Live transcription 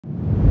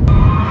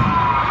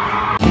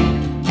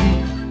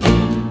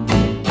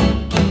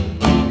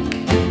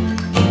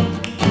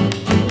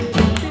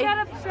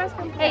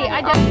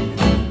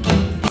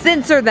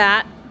censor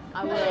that.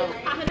 I will.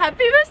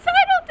 Happy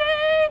recital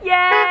day!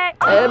 Yay!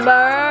 It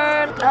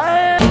burned.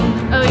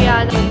 Oh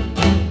yeah.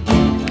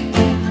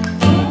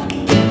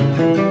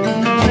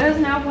 There's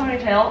now a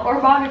ponytail or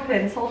bobby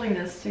pins holding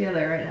this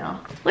together right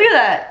now. Look at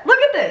that! Look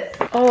at this!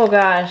 Oh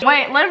gosh.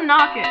 Wait, let him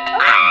knock it.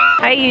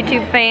 Hi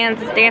YouTube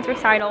fans, it's dance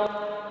recital.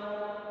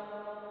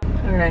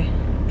 Okay.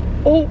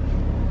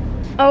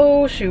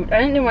 Oh shoot, I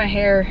didn't do my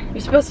hair.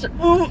 You're supposed to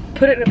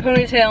put it in a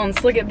ponytail and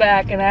slick it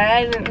back, and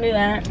I didn't do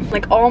that.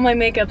 Like all my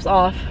makeup's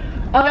off.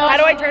 How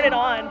do I turn it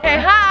on? Okay,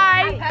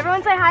 hi!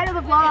 Everyone say hi to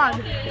the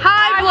vlog.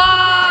 Hi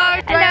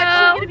vlog! And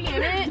actually gonna be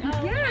in it?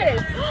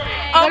 Yes!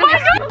 Oh my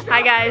god!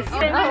 Hi guys.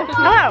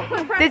 Hello.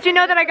 Did you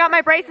know that I got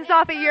my braces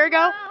off a year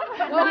ago?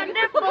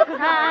 Wonderful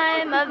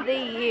time of the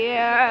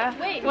year.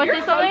 Wait, what's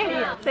this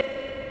something?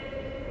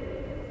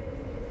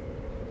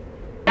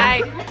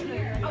 Hi.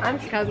 I'm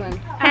cousin.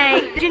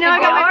 Hey, Did you know I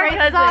got my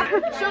braces off?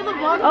 Show the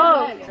vlog.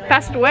 Oh,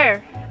 passed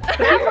where?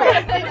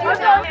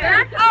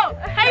 Oh,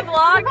 hey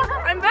vlog,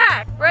 I'm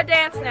back. We're at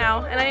dance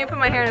now, and I need to put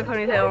my hair in a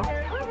ponytail.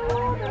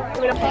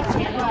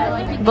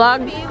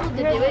 Vlog,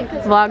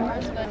 vlog.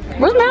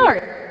 Where's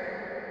Mallory?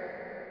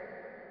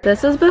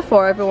 This is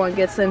before everyone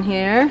gets in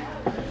here,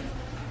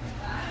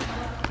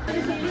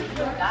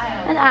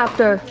 and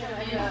after.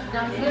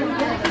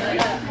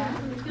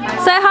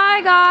 Say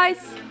hi, guys.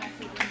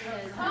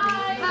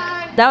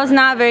 That was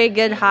not very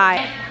good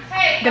hi.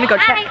 I'm gonna go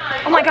check.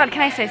 Oh my god,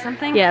 can I say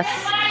something? Yes.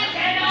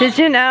 Did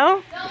you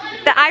know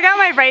that I got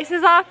my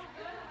braces off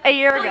a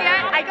year ago?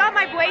 I got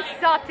my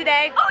braces off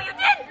today. Oh, you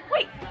did?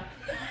 Wait.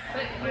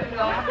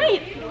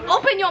 Wait.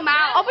 Open your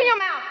mouth. Open your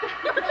mouth.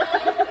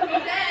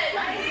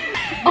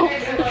 Oh,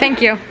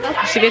 thank you.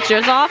 She gets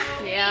yours off?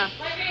 Yeah.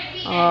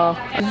 Oh.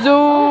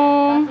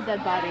 Zoom. That's a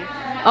dead body.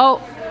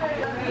 Oh.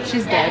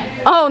 She's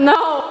dead. Oh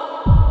no.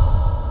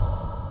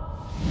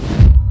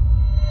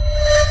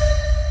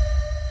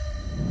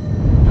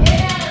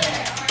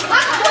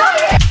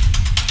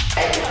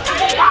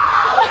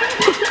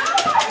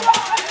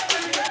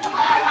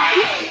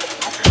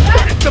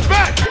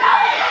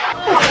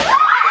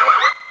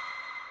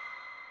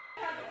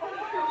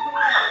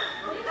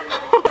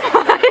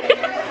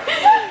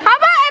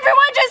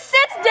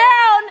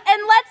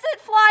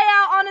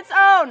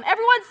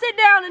 Everyone sit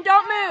down and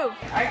don't move.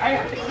 I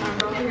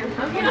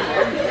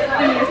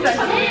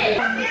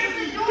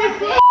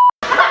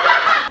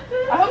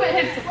hope it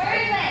hits.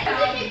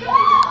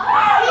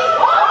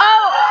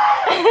 Oh!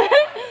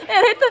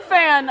 It hit the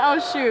fan. Oh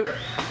shoot.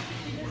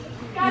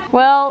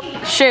 Well,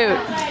 shoot.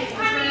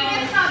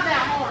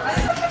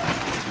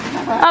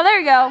 Oh, there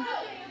you go.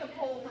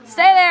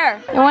 Stay there.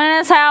 You went in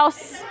his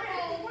house.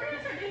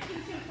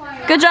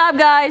 Good job,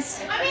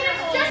 guys. I mean,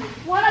 it's just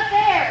one up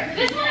there.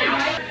 This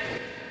one.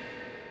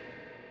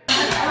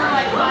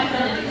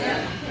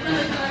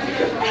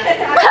 We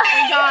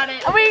got it.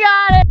 We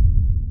got it.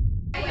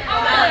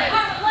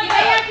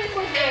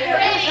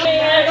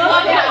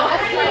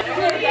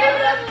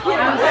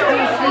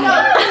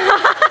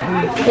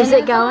 Is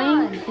it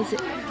going? Is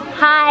it?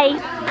 Hi.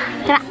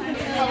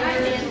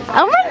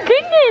 Oh my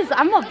goodness!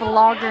 I'm a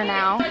vlogger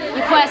now.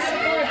 Request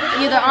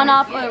either on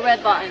off or a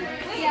red button.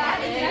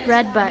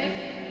 Red button.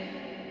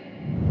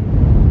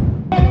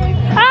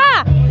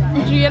 Ah!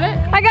 Did you get it?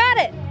 I got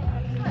it.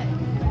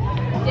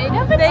 Day two.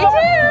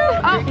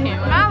 Oh,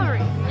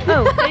 Mallory.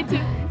 Oh, day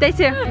two. Day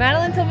two.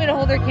 Madeline told me to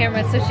hold her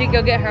camera so she'd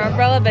go get her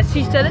umbrella, but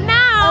she shut it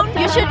down.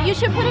 You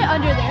should put it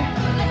under there.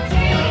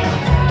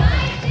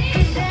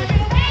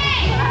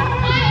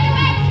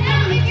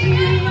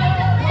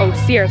 Oh,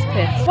 Sierra's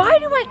pissed. Why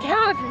do I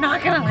count if you're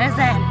not gonna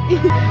listen?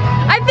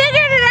 I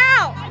figured it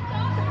out.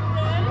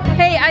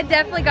 Hey, I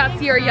definitely got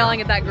Sierra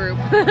yelling at that group.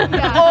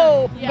 Yeah.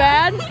 Oh, Yeah.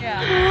 bad?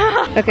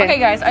 Yeah. Okay,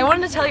 guys, I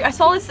wanted to tell you, I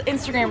saw this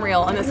Instagram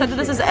reel and it said that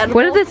this is edible.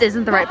 What if this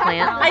isn't the right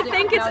plant? I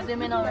think it's,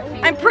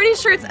 I'm pretty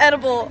sure it's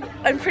edible.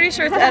 I'm pretty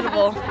sure it's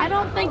edible. I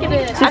don't think it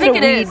is. I think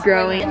it weed is.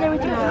 growing.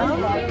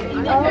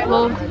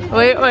 Well,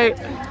 wait.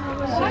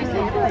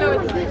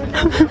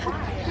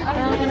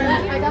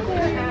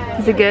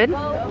 Is it good?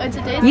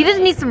 You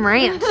just need some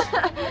ranch.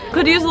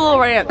 Could use a little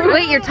ranch.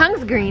 Wait, your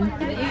tongue's green.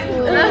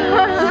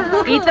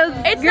 Eat those.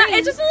 It's not,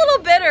 it's just a little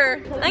bitter.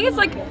 I think it's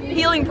like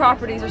healing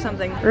properties or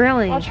something.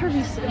 Really? Yeah.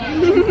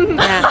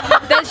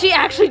 Then she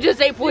actually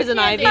just ate poison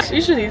ivy.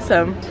 You should eat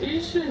some.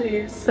 You should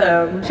eat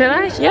some. Should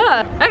I?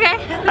 Yeah. Okay.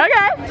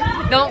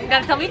 Don't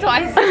gotta tell me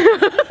twice.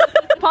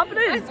 Pop it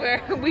in. I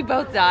swear, we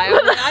both die.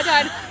 I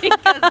died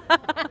because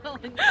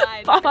Madeline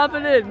died. Pop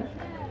it in.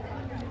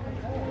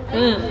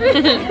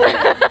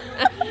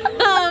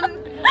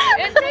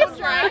 It tastes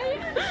right.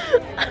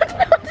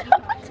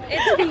 It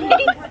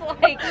tastes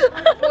like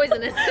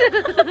poisonous.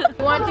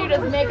 I want you to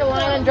make a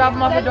line and drop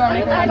them off the door and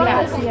make them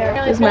fast.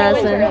 It's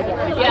Madison.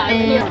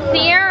 Yeah.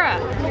 Sierra.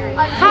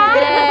 Hi.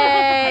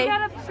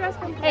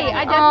 Hey,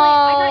 I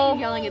got you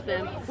yelling at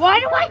them. Why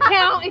do I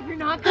count if you're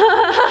not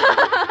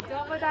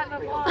Don't put that in the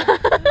vlog.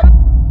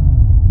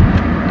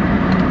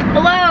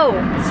 Hello.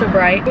 It's so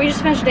bright. We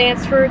just finished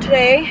dance for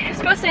today. It's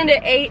supposed to end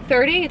at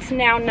 8:30. It's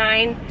now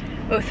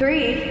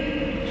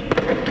 9:03.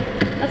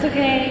 That's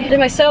okay. I did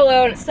my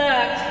solo and it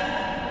sucked.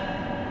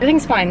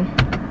 Everything's fine.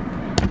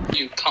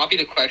 You copy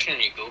the question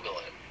and you Google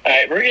it.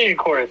 Alright, we're getting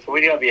recorded, so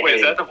we gotta be. Wait,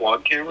 is that the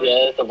vlog camera?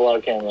 Yeah, that's the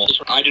vlog camera.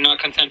 I do not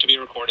consent to be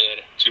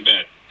recorded. Too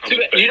bad. Too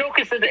bad. You don't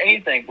consent to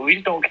anything, but we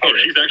just don't care. Oh,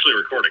 she's actually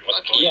recording.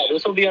 What the fuck? Yeah,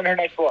 this will be on her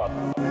next vlog.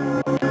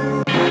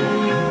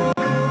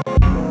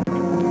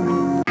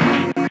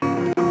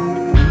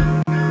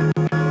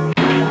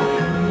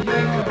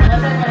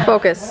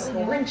 Focus.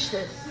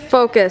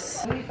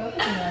 Focus.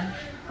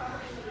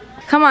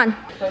 Come on.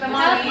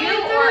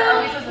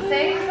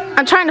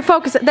 I'm trying to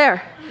focus it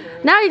there.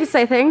 Now you can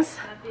say things.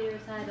 You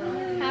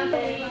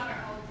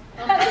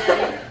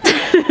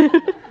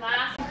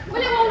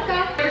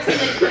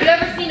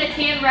ever seen a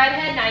tan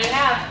redhead? Now you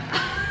have.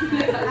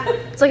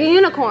 It's like a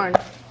unicorn.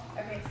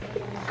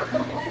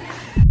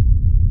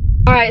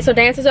 Alright, so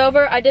dance is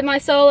over. I did my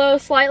solo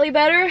slightly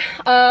better,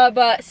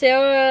 but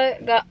Sarah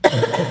got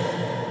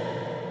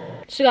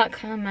she got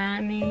come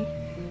at me.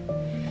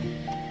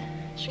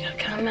 She got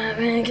come at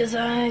me because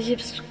I keep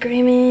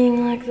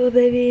screaming like a little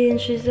baby, and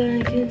she's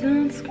like, you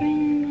don't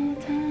scream all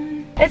the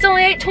time. It's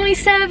only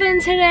 8:27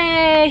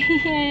 today.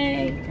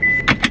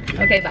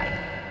 Okay, bye.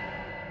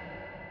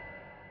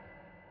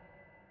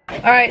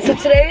 Alright, so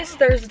today is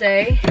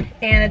Thursday,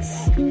 and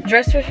it's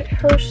dress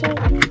rehearsal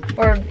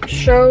or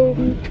show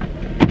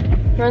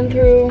run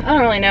through. I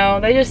don't really know.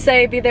 They just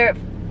say be there at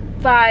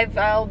 5.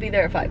 I'll be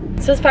there at 5.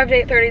 It says 5 to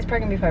 8:30. It's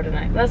probably gonna be 5 to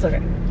 9. That's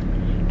okay.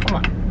 Come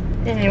on.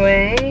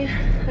 Anyway,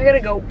 I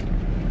gotta go.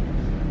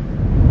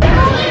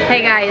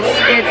 Hey guys,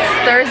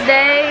 it's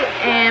Thursday,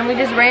 and we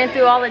just ran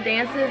through all the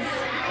dances,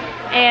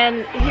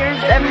 and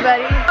here's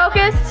everybody.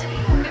 Focused?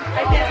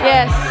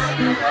 Yes.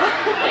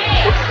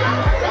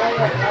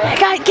 I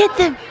gotta get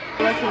them.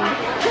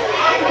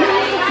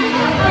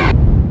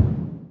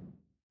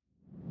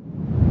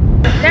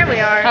 There we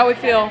are. How we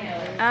feel?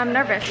 I'm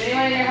nervous.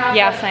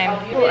 Yeah, same.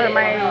 Or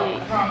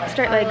my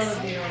straight legs.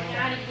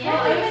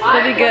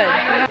 We'll be good.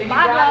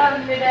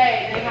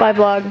 Bye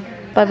vlog.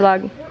 Bye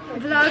vlog.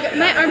 Vlog.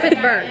 My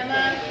armpit's burned.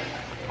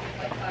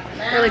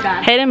 Really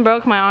bad. Hayden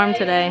broke my arm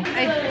today.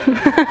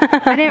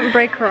 I didn't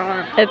break her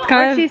arm. It's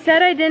kind She of.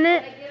 said I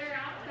didn't.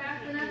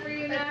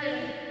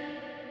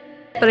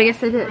 But I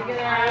guess I did.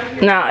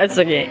 No, it's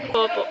okay.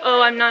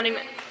 Oh, I'm not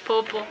even.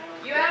 Purple.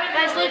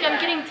 Guys, look, I'm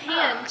getting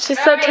tan. She's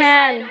so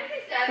tan.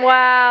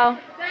 Wow.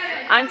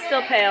 I'm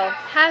still pale.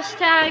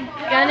 Hashtag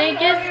gonna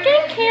get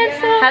skin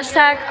cancer.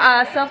 Hashtag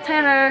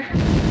self-tanner.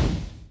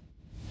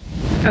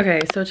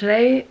 Okay, so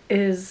today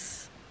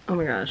is. Oh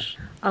my gosh.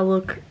 I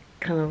look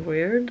kind of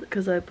weird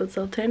because I put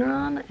self-tanner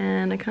on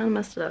and I kind of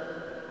messed it up.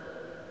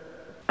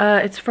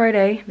 It's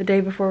Friday, the day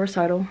before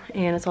recital,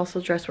 and it's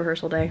also dress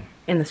rehearsal day.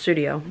 In the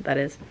studio, that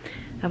is.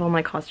 I have all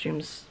my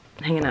costumes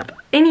hanging up.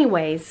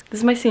 Anyways, this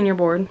is my senior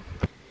board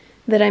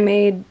that I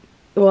made,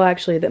 well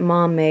actually that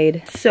Mom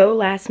made so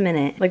last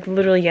minute. Like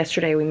literally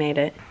yesterday we made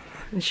it.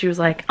 And she was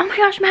like, oh my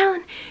gosh,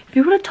 Madeline, if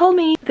you would have told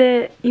me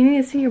that you need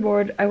a senior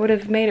board, I would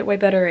have made it way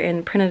better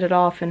and printed it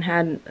off and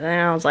had, and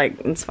I was like,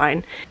 it's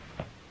fine.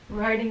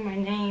 Writing my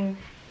name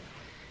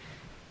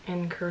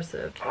in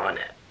cursive on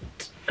it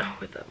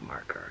with a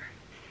marker.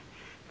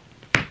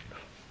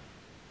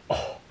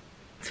 Oh,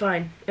 it's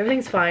fine.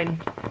 Everything's fine.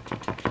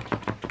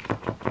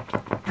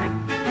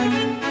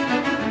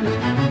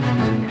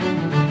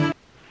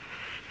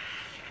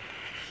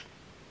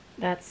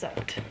 That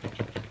sucked.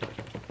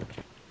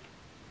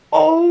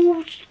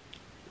 Oh!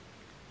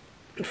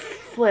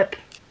 Flip.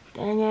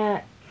 Dang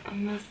it. I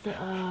messed it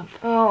up.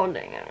 Oh,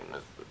 dang it. I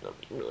messed it up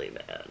really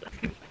bad.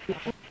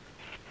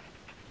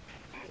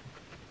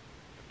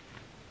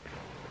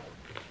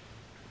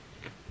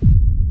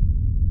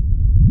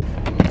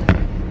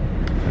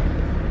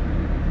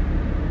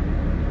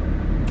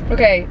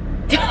 Okay.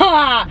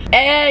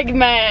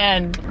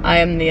 Eggman! I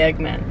am the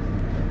Eggman.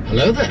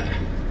 Hello there.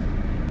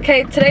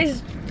 Okay,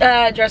 today's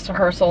dress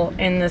rehearsal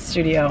in the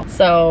studio.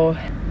 So,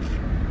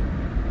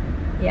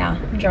 yeah,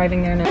 I'm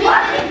driving there now.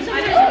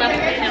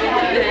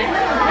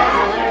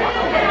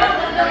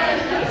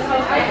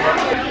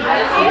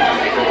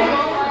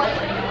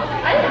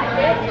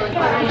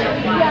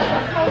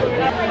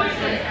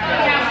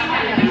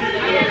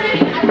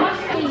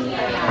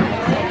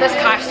 This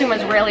costume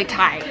is really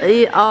tight.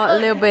 A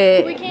little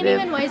bit. We can't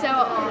even raise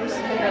our arms.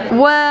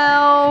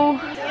 Well,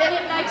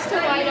 It likes to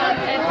light up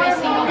every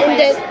single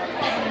place.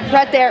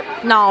 right there.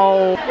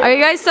 No. Are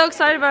you guys so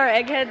excited about our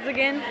eggheads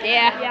again?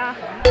 Yeah.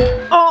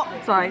 Oh,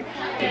 sorry.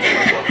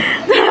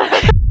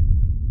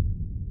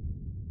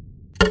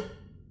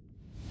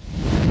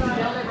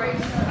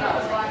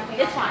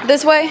 It's fine.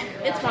 This way?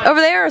 It's fine. Over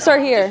there or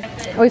start here?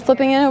 Are we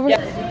flipping it over?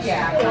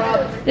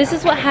 This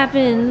is what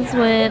happens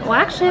when, well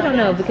actually I don't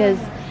know, because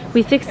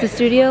we fixed the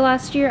studio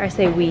last year. I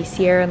say we,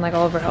 Sierra and like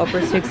all of our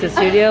helpers fixed the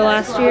studio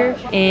last year.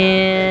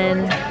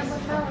 And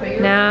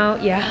now,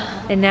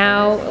 yeah. And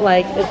now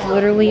like it's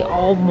literally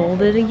all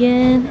molded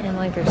again and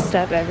like there's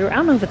stuff everywhere. I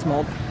don't know if it's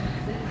mold.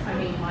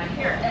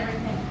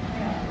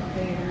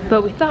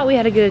 But we thought we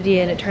had a good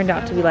idea and it turned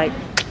out to be like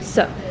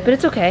so. But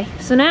it's okay.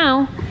 So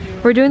now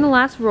we're doing the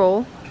last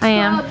roll. I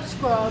am.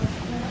 Scrub.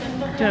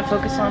 Doing a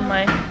focus on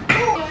my.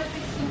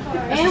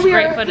 This is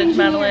great footage,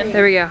 Madeline.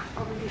 There we go.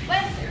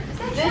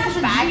 This is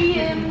a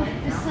GM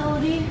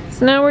facility.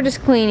 So now we're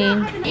just cleaning.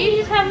 You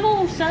just have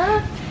more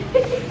stuff.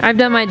 I've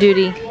done my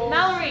duty.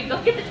 Mallory,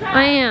 go get the trash.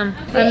 I am.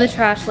 I'm the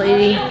trash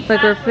lady.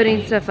 Like we're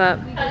putting stuff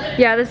up.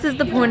 Yeah, this is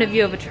the point of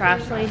view of a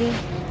trash lady. You're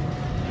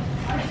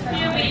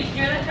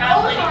the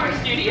trash lady for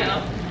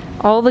studio.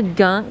 All the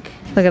gunk.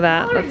 Look at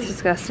that. That's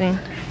disgusting.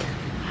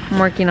 I'm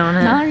working on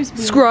it.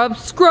 Scrub,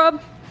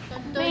 scrub.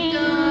 Did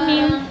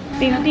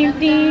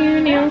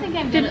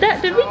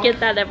we get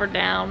that ever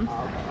down?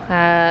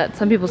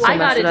 Some people still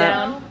mess it up.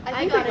 down.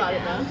 I got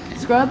it down.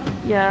 Scrub?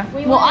 Yeah.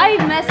 Well, I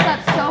messed up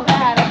so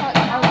bad. I thought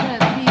I was gonna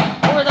be.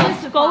 Or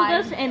they'll scold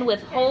us and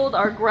withhold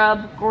our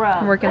grub.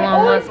 I'm working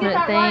on last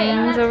minute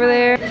things over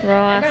there.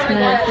 Last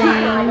minute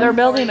things. They're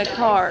building a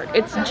car.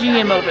 It's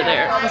GM over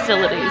there.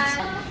 Facilities.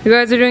 You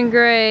guys are doing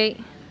great.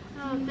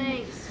 Oh,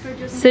 thanks.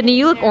 Sydney,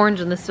 you look orange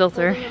in this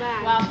filter.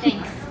 Wow,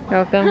 thanks.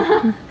 You're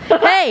welcome.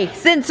 Hey,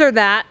 censor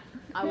that.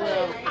 I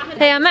will.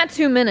 Hey, I'm at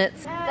 2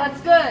 minutes.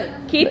 That's good.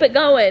 Keep it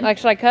going. Like,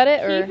 should I cut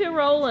it or? Keep it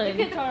rolling.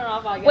 Turn it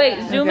off. I guess.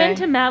 Wait, zoom Okay.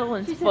 into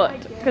Madeline's foot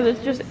because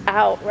it's just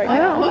out right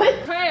now. What?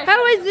 How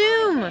do I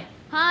zoom?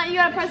 Huh? You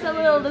gotta press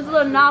that this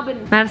little knob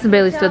and. Madison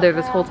Bailey stood there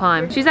this whole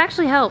time. She's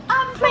actually helped.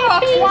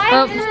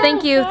 Oh,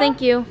 thank you,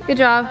 thank you. Good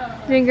job.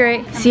 Doing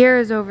great.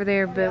 Sierra's over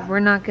there, but we're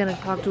not gonna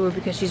talk to her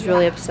because she's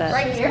really upset.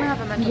 Right here?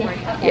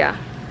 Yeah.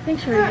 I think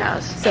she already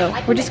has. So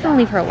we're just gonna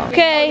leave her alone.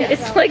 Okay.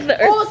 It's like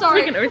the earth. Oh,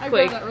 sorry. It's like an I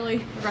earthquake. grabbed that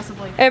really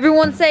aggressively.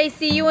 Everyone say,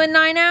 see you in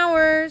 9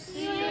 hours.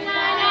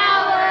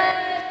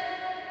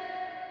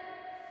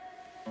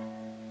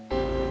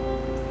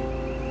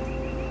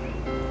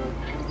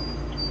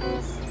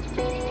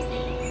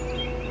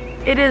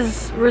 It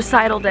is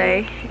recital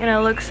day and I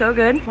look so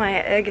good. My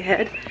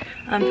egghead.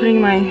 I'm putting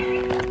my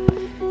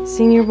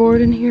senior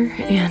board in here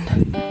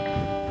and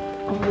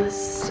all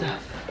this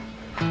stuff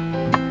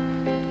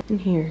in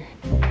here.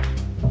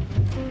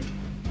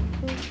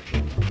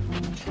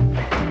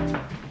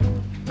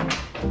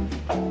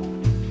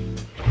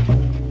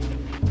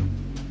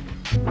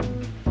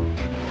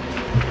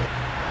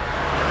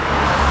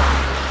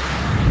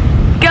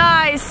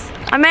 Guys,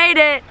 I made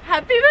it.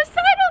 Happy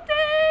recital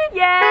day!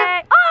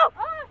 Yay! Oh!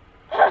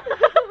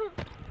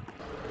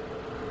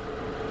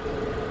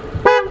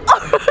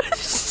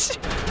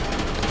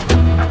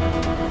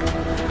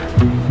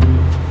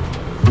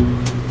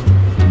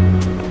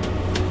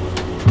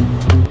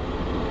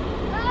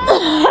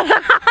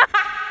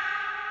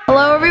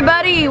 Hello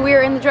everybody, we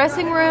are in the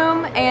dressing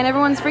room and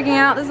everyone's freaking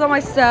out. This is all my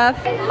stuff,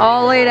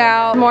 all laid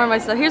out. More of my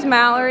stuff. Here's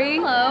Mallory.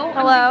 Hello.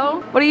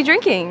 Hello. What are you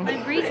drinking?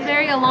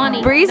 Breezeberry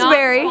Alani.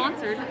 Breezeberry. Not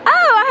sponsored.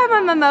 Oh, I have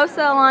my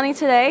mimosa Alani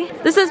today.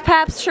 This is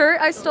Pap's shirt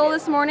I stole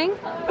this morning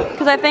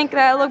because I think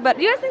that look better.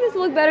 Do you guys think this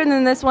will look better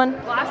than this one?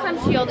 Last time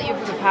she yelled at you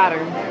for the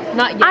pattern.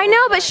 Not yet. I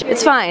know, but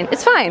it's fine.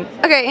 It's fine.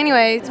 Okay,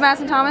 anyway, it's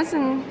Madison Thomas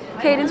and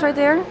Cadence right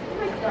there.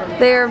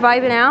 They're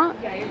vibing out.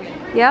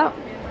 Yep.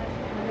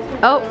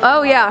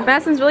 Oh yeah.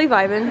 Madison's really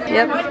vibing.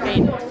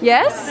 Yep.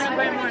 Yes?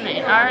 Good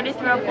morning. I already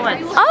threw up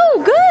once.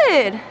 Oh,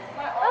 good.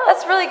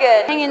 That's really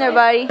good. Hang in there,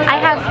 buddy. I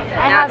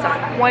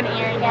have one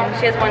earring in.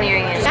 She has one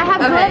earring in. I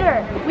have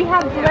glitter. We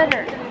have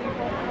glitter.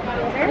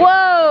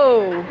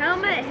 Whoa.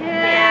 Helmet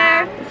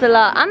hair. It's a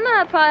lot. I'm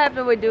gonna probably have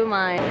to redo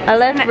mine. I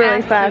left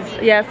really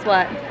fast. Yes,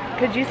 what?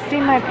 Could you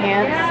steam my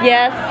pants?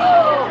 Yes.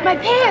 My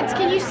pants.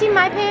 Can you see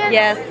my pants?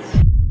 Yes.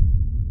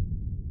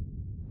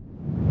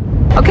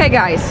 Okay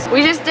guys,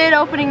 we just did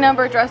opening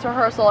number dress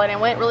rehearsal and it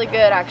went really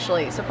good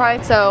actually.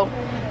 Surprise. So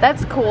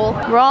that's cool.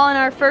 We're all in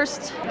our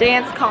first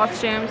dance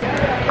costumes.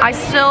 I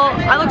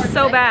look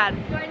so bad.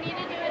 Do I need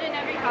to do it in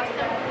every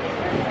costume?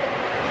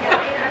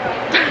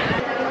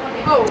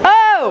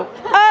 Oh!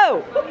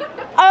 Oh!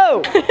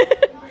 Oh!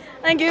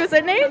 Thank you,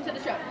 Sydney. Come to the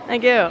show.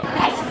 Thank you.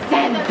 I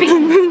said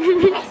beans.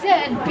 I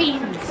said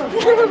beans.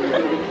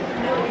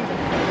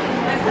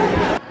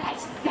 I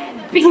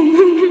said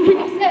beans.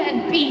 I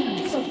said beans.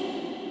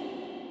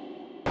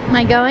 Am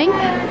I going? Did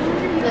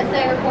I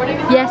say recording?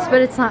 Yes, but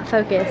it's not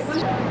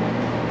focused.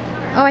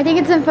 Oh, I think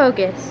it's in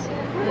focus.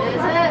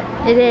 Is it?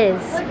 It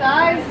is. Look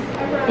guys.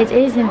 It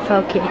is in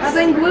focus. I've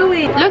been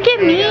gluey. Look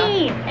at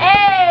me!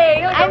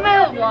 Hey! I'm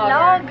a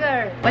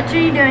vlogger. What are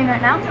you doing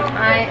right now?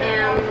 I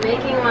am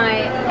making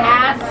my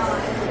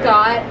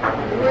ascot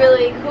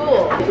really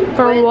cool.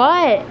 For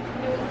what?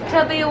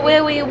 To be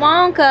Willy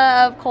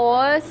Wonka, of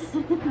course.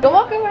 Go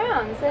walk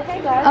around and say hey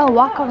guys. Oh,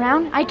 walk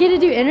around? I get to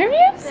do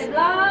interviews?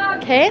 Vlog.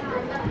 Okay.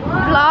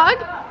 Vlog?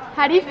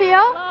 How do you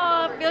feel?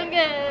 Oh, feeling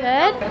good.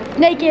 Good.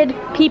 Naked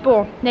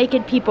people.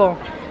 Naked people.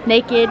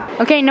 Naked.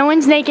 Okay, no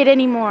one's naked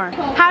anymore.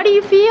 How do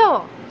you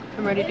feel?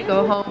 I'm ready to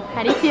go home.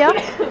 How do you feel?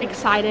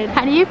 Excited.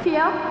 How do you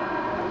feel?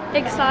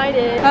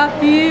 Excited. I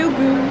feel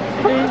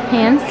good.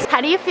 Hands.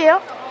 How do you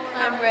feel?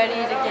 I'm ready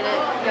to get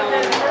it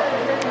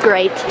going.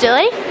 Great.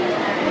 Jilly?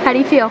 How do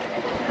you feel?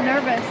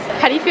 Nervous.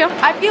 How do you feel?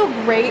 I feel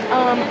great.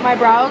 My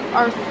brows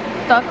are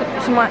stuck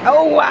to my.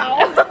 Oh wow.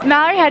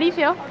 Mallory, how do you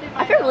feel?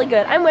 I feel really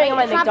good. I'm waiting on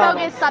my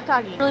McDonald's. Stop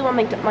talking. I really want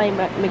my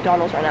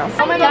McDonald's right now.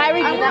 Oh my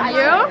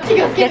God, you?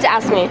 You get to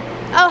ask me.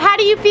 Oh, how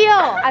do you feel?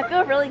 I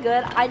feel really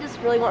good. I just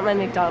really want my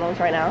McDonald's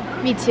right now.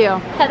 Me too.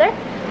 Heather?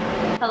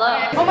 Hello.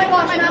 Oh my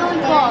gosh,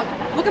 Madeline's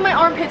vlog. Look at my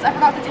armpits. I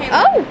forgot to tape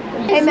them. Oh,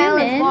 Hey,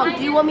 Madeline's vlog.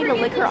 Do you want me to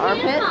lick her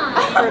armpit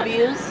for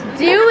views?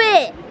 do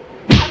it.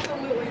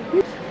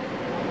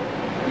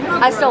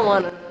 I still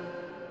want it.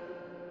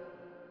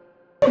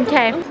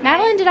 Okay,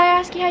 Madeline, did I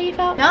ask you how you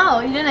felt?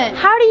 No, you didn't.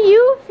 How do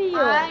you feel?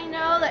 I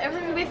know that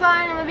everything's gonna be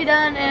fine. I'm gonna be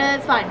done, and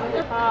it's fine.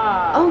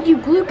 Oh, you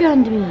glue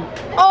gunned me.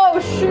 Oh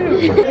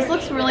shoot! This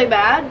looks really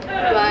bad,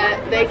 but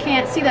they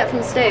can't see that from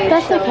the stage.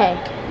 That's so. okay.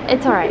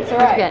 It's alright. It's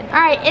alright. good.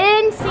 Alright,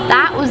 and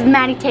that was the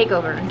Maddie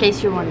takeover, in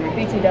case you're wondering.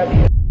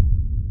 BTW.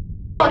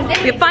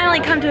 We've finally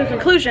come to a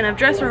conclusion of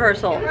dress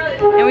rehearsal,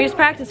 and we just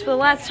practiced for the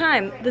last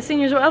time. The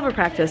seniors will ever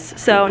practice,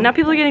 so now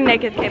people are getting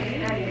naked.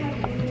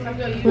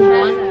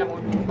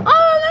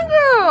 Oh, thank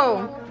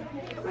you!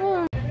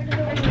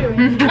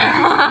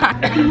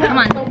 Come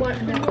on.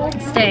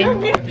 Stay.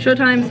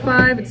 Showtime's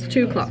 5, it's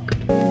 2 o'clock.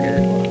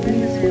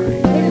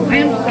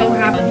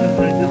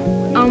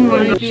 Oh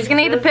my god. She's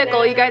gonna eat the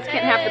pickle. You guys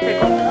can't have the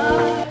pickle.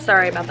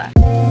 Sorry about that.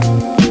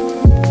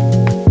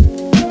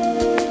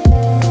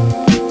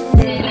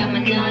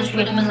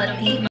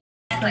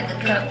 Like a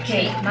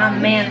cupcake, my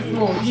man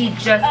fool, he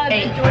just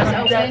ate.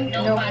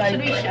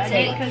 Nobody should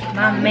take.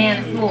 My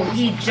man fool,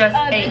 he just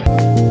ate.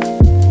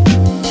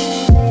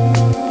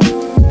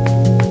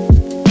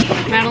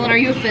 Madeline, are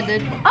you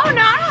offended? Oh,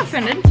 no, I'm not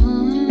offended.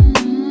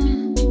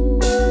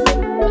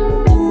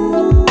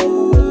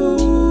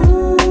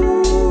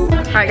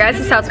 Alright guys,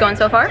 this is how it's going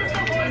so far.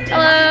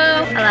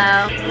 Hello.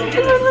 Hello.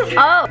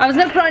 Oh, I was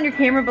gonna put on your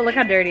camera, but look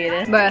how dirty it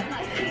is. But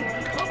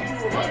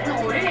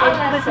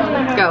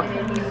go.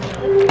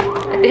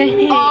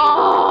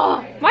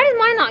 Oh! Why does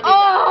mine not get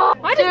Oh,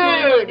 Why does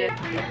mine not get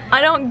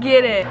I don't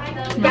get it.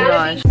 Oh my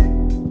gosh.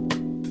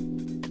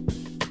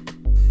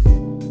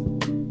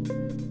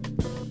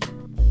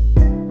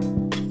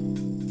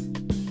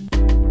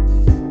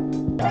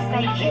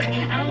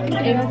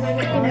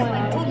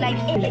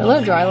 A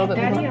little dry, a little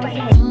bit more.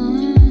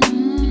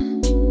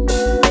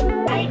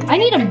 I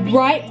need a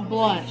bright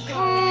blush.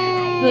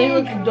 They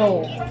look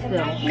dull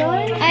still.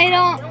 I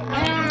don't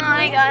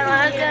like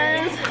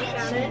eyelashes.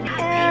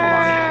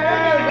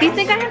 Do you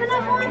think I have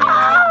enough on?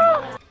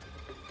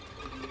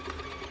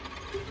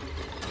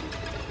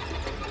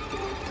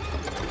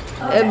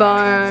 It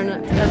barn.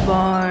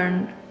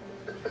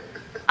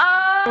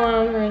 Hold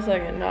on for a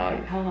second,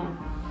 dog. Hold on.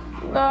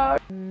 Dog.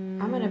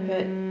 I'm gonna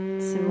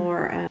put some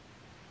more.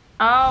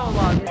 Oh,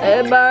 long.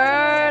 It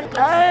burn.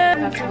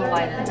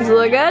 Does it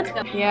look good?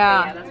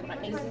 Yeah.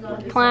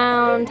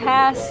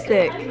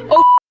 Clowntastic.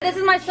 Oh, This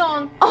is my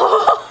song.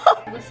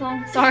 oh. This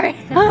song. Sorry.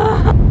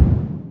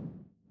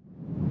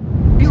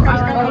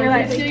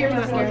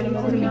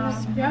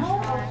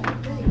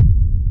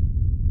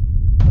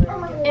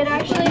 It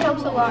actually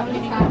helps a lot.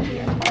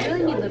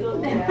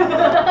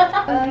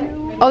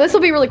 Oh, this will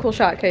be a really cool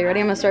shot. Okay, ready?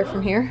 I'm gonna start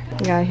from here.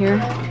 We got here.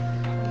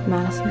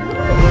 Madison.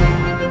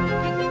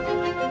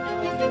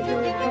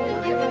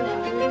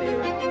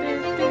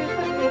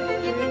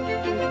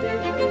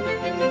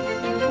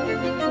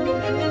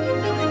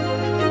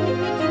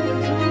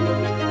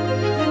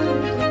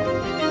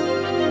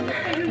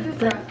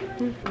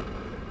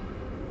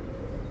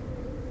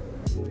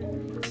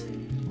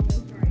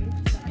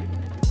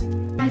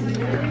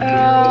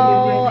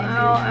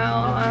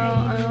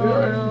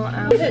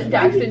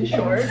 Daxton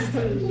shorts.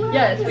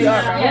 Yes, we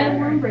are, right? Yeah,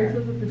 we're in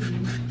bracelets with the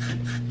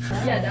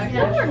Yeah, Daxton.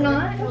 No, we're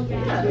not.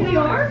 Yeah, we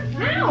are?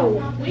 How?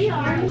 We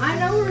are. I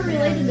know we're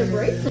related to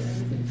bracelets.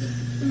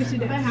 Let me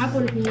see. I have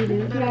one if you need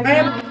it. I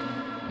have.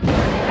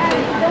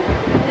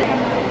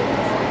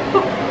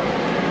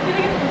 You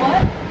think it's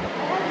what?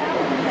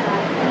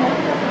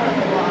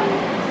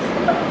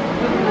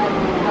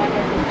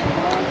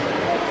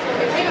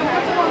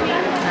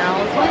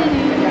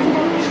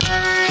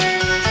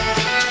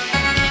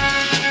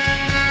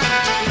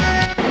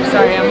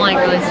 Sorry, I'm like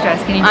really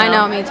stressed. Can you tell? I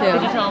know, me too.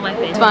 Could you tell on my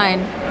face? It's fine.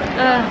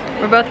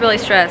 We're both really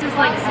stressed. This is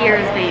like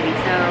Sierra's baby,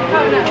 so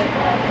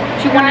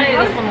she wanted to do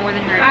this one more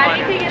than Harry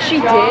Potter.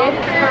 She did? I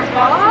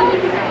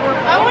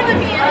want to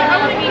be in it. I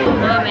want to be in it.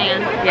 Oh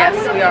man. Yes,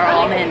 we are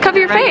all men. Cover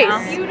your Right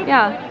face. now?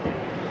 Yeah.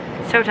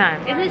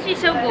 Showtime. Isn't she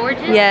so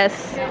gorgeous?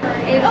 Yes. Oh,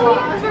 yeah,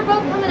 because we're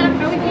both coming up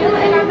with you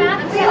in our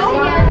math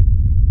together.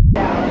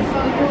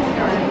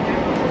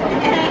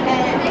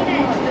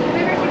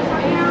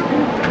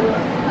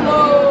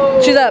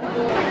 She's up.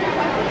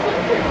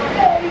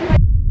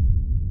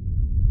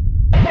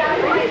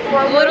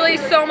 Literally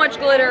so much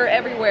glitter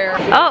everywhere.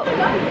 Oh,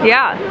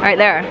 yeah, right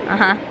there.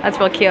 Uh-huh, that's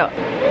real cute.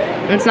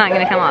 It's not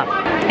gonna come off.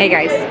 Hey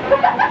guys.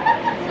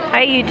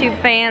 Hi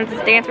YouTube fans,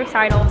 it's Dance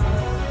Recital.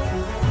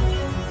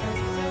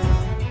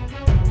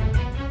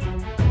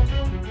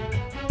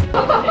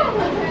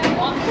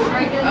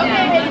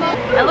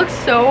 That looks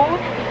so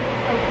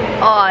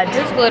odd.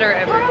 There's glitter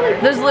everywhere.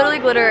 There's literally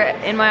glitter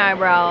in my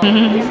eyebrow.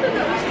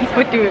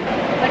 What do it?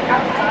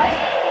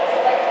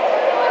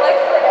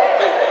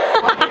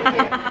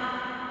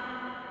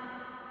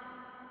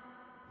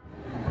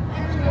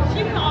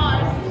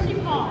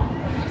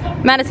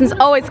 Madison's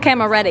always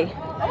camera ready.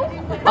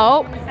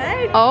 Oh,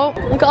 oh,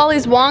 look at all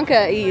these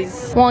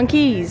Wonkies.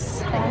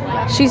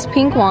 She's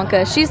pink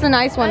Wonka. She's the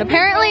nice one.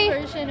 Apparently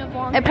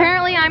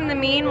I'm the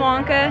mean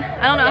Wonka.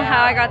 I don't know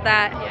how I got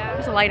that.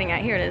 Where's the lighting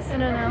at? Here it is. I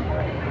don't know.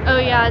 Oh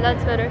yeah,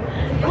 that's better.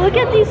 Look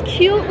at these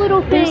cute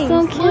little things. They're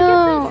so cute. Look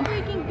at this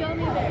freaking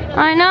gummy bear.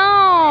 I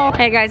know.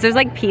 Hey guys, there's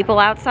like people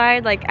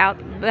outside, like out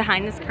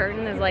behind this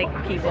curtain. There's like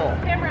people.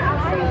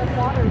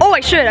 Oh, I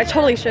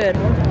totally should.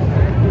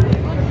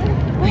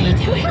 What are you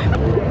doing?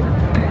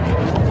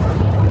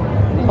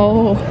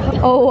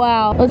 Oh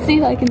wow. Let's see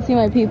if I can see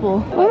my people.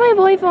 Where's my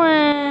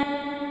boyfriend?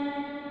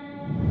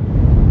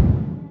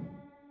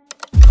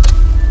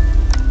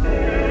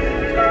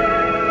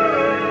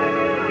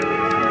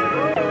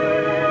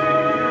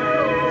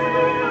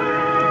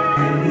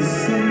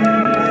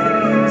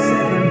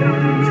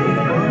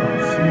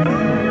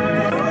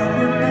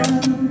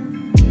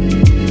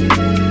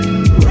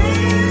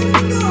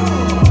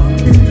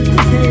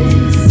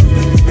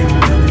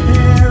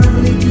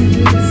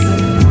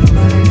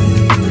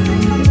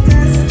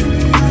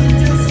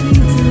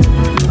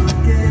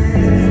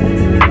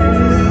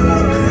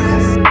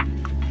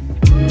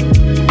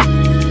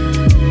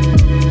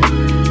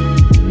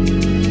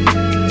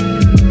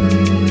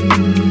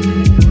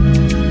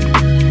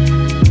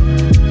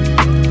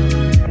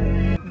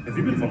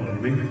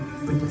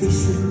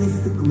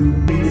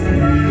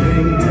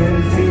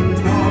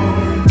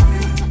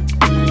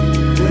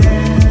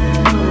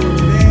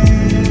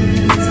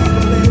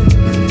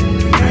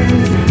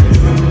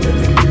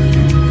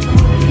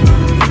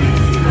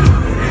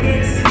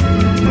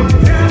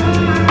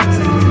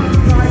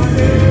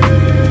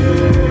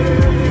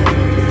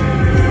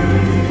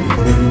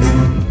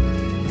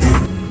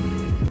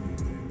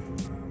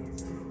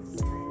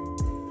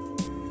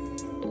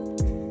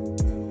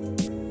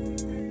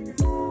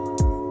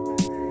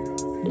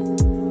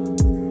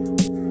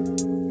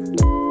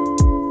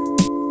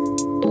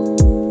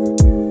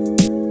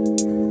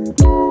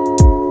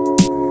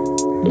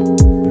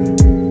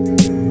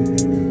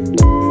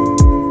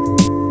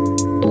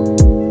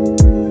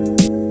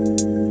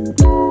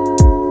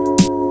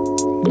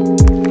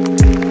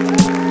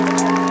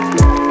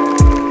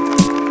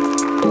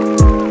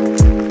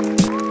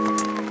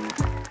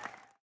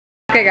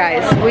 Okay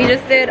guys, we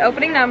just did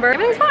opening number.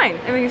 Everything's fine.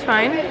 Everything's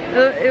fine.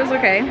 It was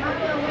okay.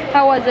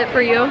 How was it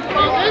for you?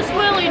 Well, this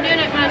really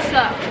didn't mess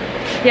up.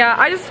 Yeah,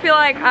 I just feel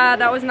like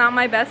that was not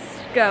my best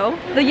go.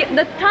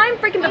 The time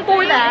freaking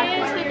before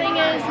that. The thing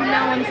is,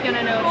 no one's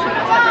gonna know if she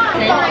messed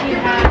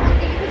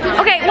up.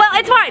 Okay, well,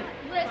 it's fine.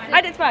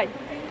 I did fine.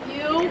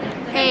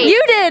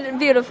 You did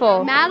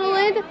beautiful.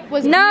 Madeline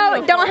was No,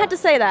 beautiful. don't have to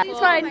say that. It's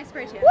fine.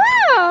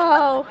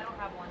 Wow.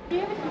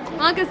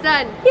 Anka's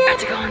done. You have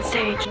to go on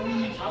stage.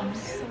 I'm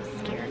so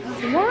scared.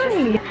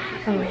 Why?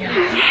 Oh yeah.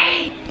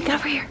 Hey, get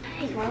over here.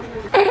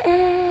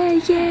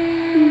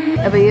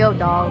 Yeah. Every yo,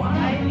 dog.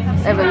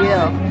 Every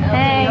yo.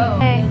 Hey.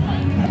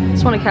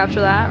 Just want to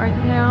capture that right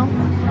now.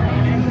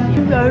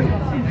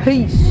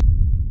 Peace.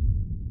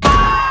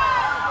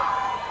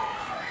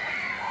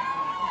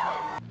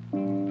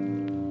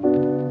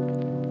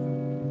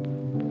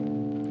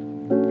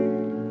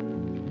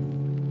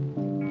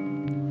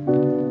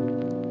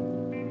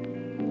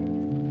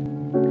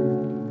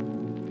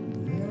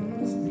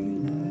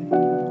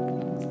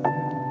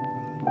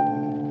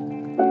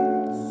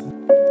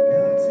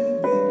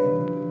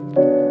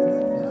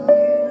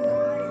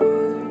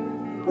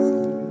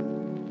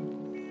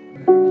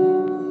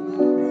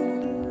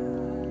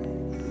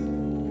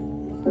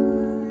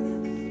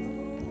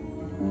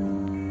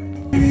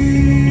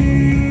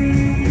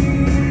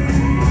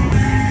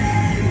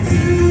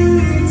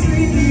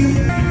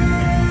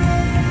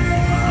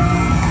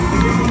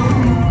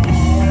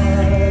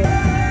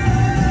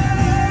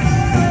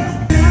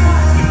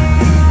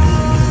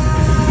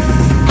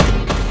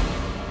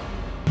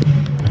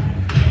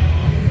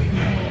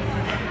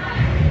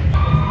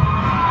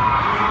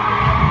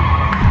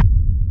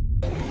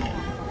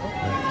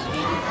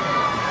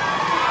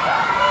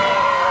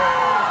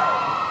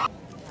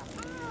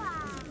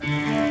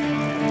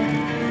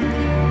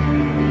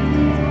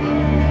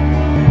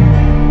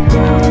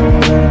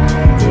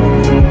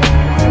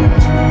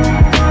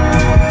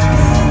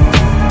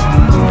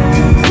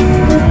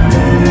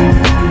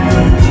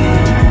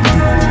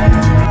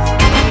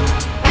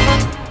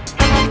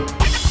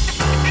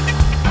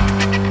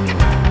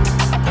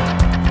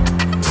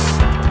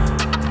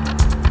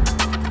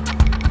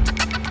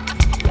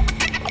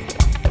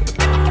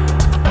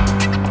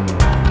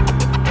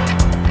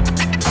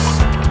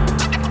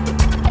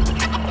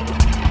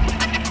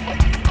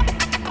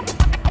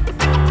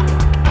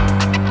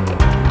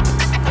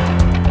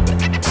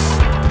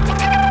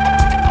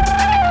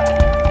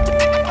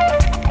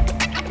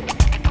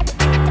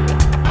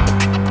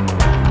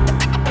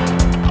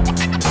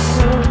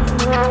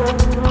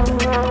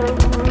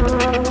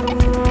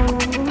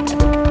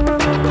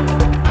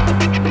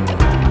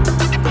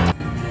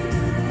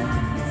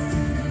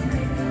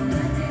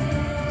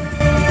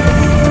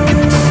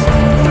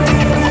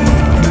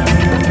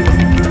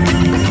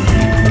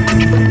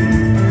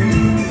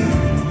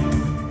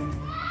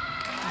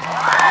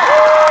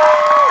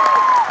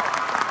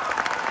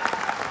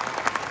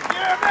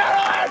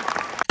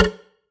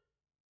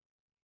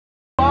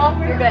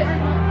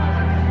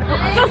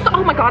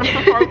 god, I'm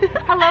so sorry.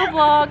 Hello,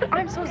 vlog.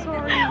 I'm so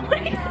sorry.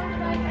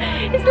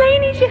 It's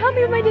Lainey. She helped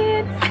me with my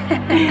dance.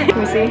 Let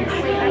me see.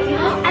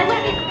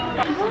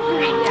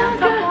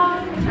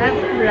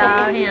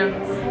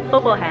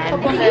 Football hands.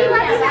 Football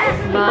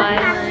hands. Bye.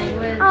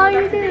 Oh,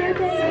 you did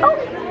okay. Oh,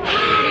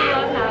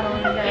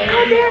 go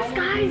dance,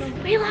 guys.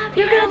 We love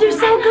you. You're gonna do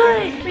so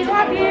good. We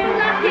love you. We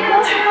love you.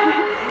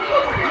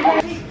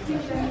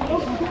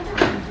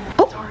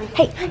 Oh,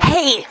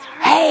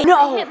 hey,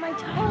 no. I hit my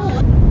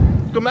toe.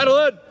 Go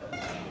Madeline!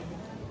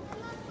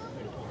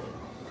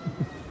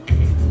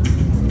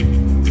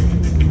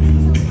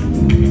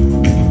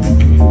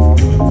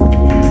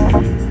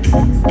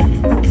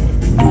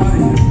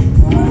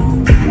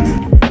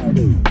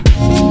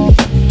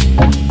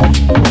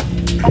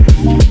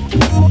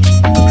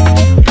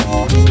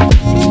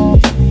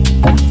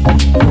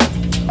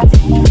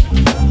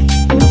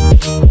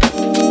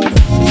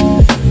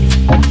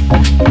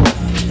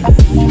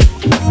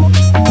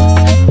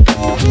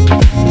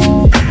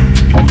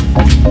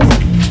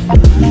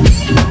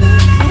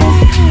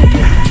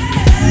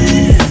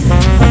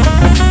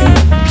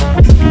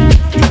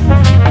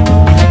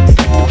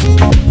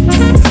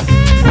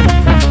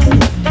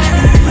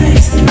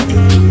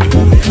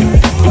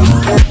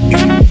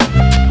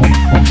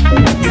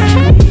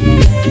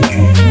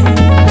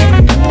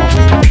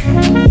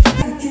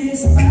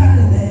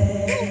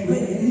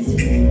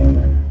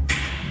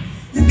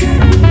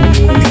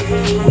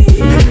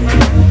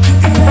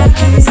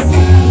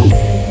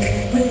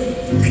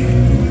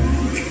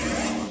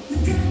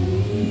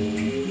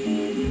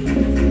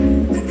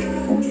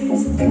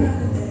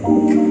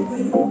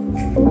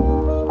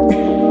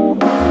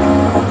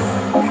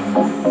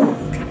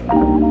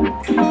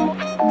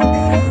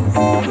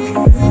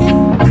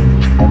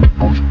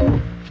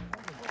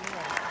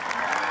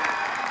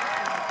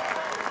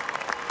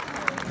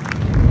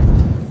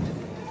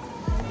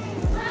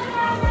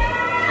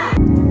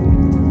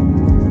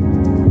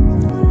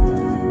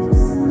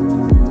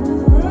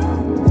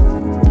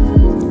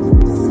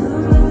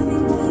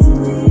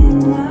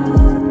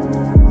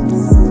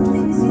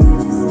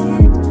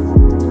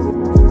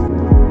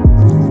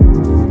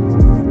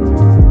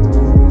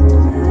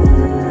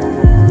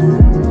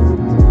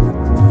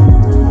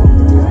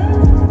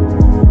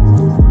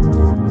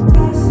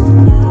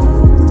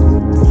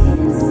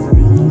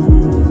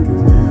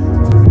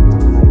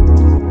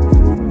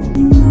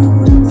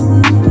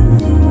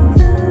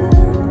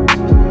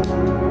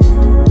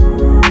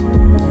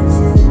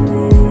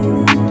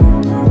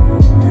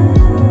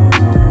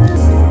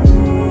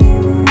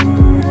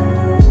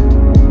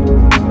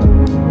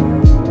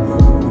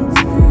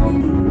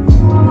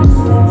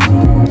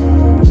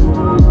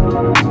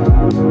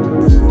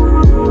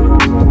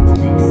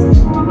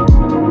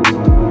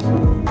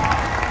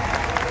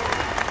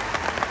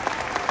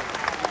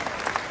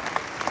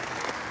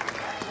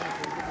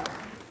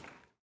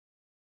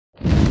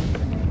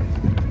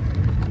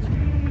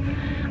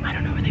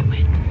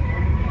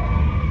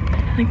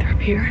 I think they're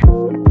up here.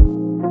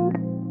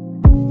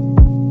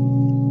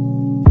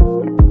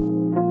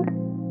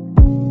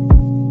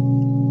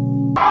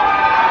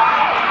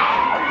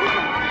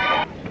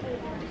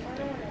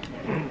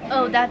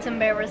 Oh, that's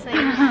embarrassing.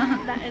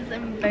 That is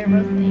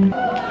embarrassing. Oh,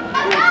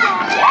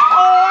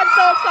 I'm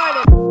so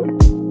excited!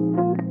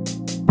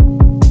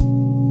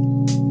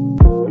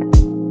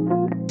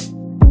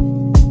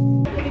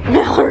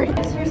 Mallory!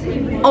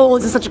 Oh,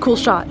 this is such a cool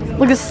shot.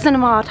 Look at this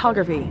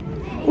cinematography.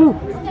 Ooh.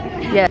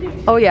 Yeah.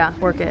 Oh yeah,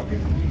 work it.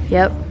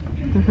 Yep.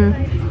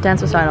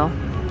 Dance recital.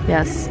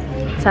 Yes.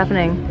 It's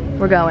happening.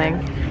 We're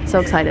going. So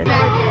excited.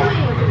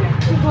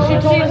 She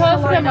told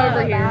us to come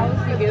over here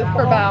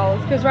for bows,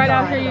 because right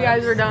after you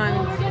guys are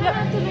done.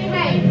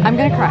 I'm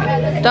gonna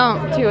cry.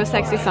 Don't do a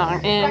sexy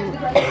song, and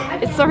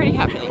it's already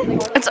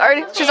happening.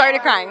 She's already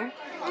crying.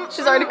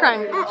 She's already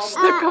crying.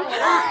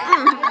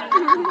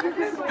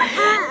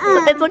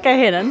 It's okay,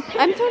 Hayden.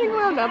 I'm turning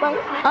around now, bye.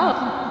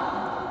 Oh.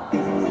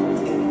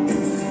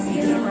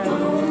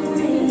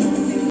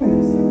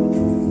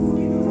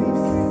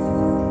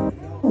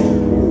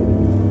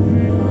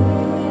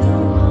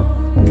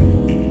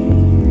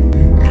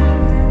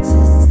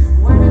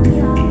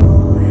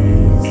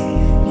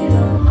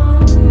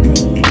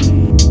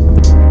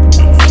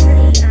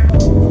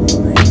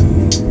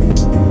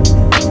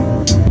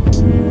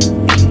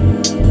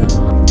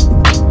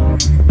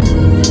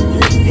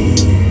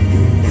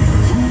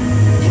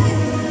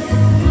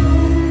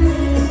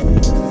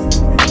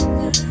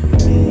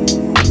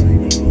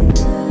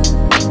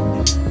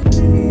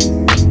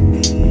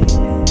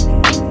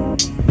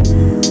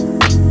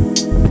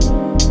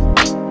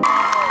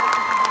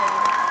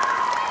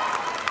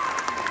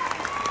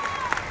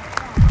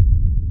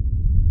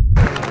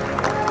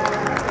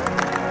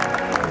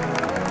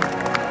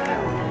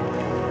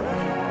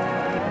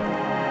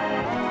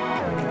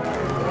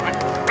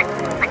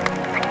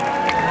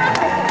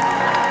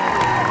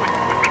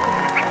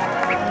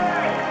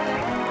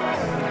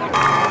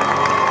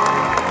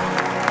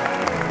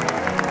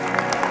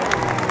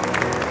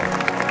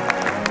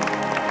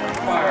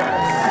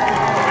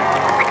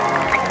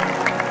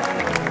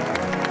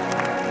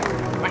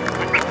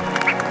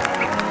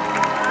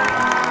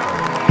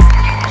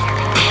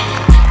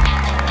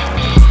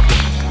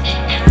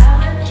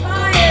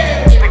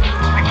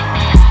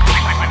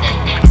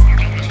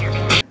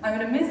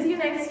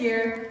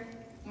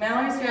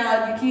 Mallory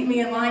Stroud, you keep me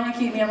in line, you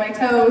keep me on my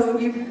toes,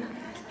 you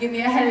give me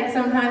a headache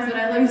sometimes, but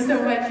I love you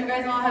so much. You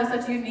guys all have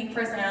such unique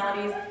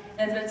personalities,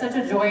 and it's been such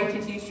a joy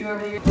to teach you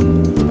over the years.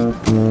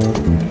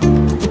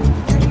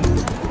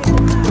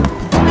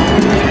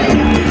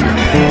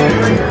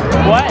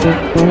 What?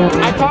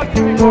 I talked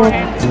to you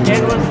beforehand.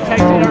 It was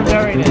texted or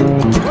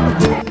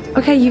narrated.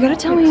 Okay, you gotta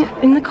tell me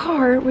in the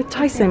car with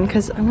Tyson,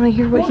 because I want to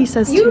hear what he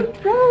says too. You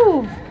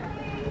drove.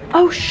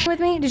 Oh,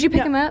 with me? Did you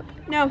pick him up?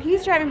 No,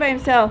 he's driving by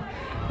himself.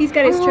 He's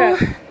got his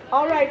truck.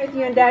 I'll ride with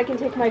you and Dad can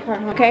take my car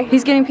home. Okay?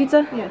 He's getting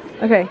pizza? Yes.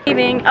 Okay.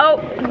 Leaving. Oh,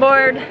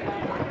 bored.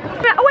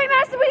 Oh wait,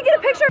 Madison, we get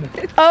a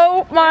picture.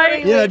 Oh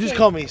my. Yeah, just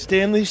call me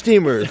Stanley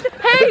Steamer.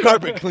 Hey, the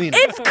carpet cleaner.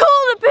 It's cool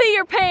to pee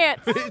your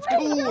pants. It's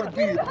cool to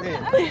pee your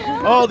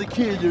pants. All the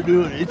kids are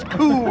doing it. It's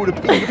cool to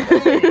pee your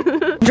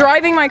pants.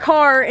 Driving my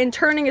car and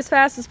turning as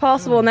fast as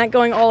possible and that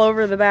going all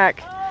over the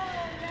back.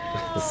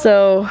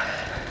 So.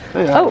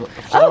 Hey, I have a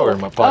flower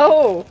in my pocket.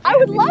 Oh, I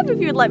would love if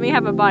you would let me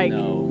have a bike.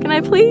 No. Can I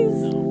please?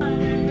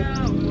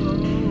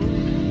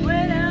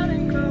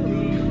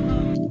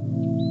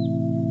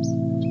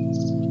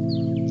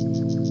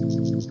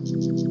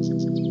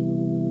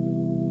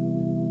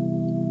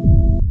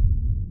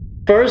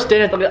 First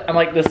day, I'm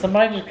like, does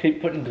somebody just keep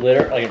putting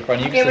glitter like in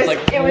front of you? Because it's like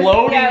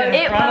floating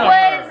in front of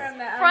her.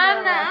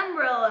 From the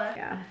umbrella.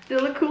 Yeah. Did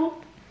it look cool?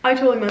 I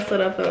totally messed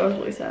that up though. I was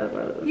really sad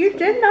about it. You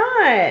did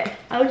not.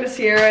 I looked at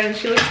Sierra and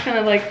she looks kind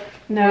of like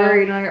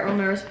worried and I got real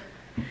nervous.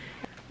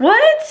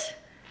 What?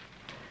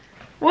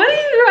 What are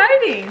you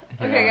writing?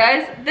 Okay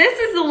guys, this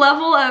is the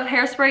level of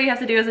hairspray you have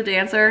to do as a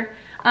dancer.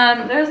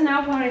 There's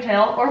no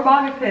ponytail or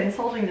bobby pins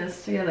holding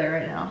this together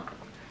right now.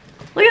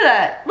 Look at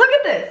that. Look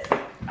at this.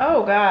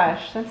 Oh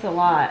gosh, that's a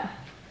lot.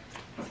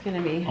 It's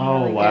gonna be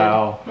really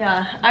wow. good.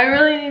 Yeah, I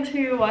really need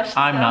to watch this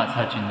I'm out. not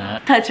touching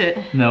that. Touch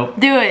it. Nope.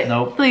 Do it.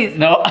 Nope. Please.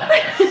 No.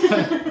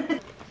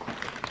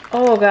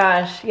 Oh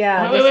gosh,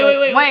 yeah.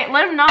 Wait,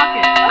 let him knock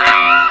it.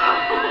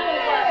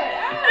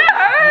 It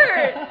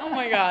hurt. Oh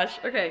my gosh.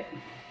 Okay.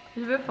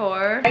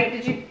 Before.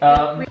 Did you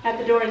at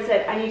the door and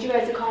said, I need you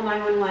guys to call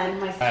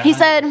 911. He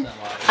said,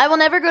 I will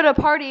never go to a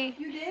party.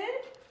 You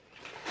did?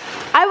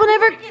 I will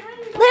never.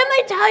 Let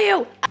me tell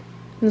you.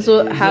 This is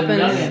what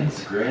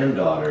happens.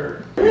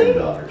 Granddaughters,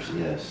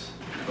 yes.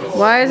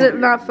 Why is it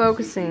not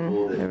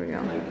focusing? There we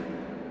go.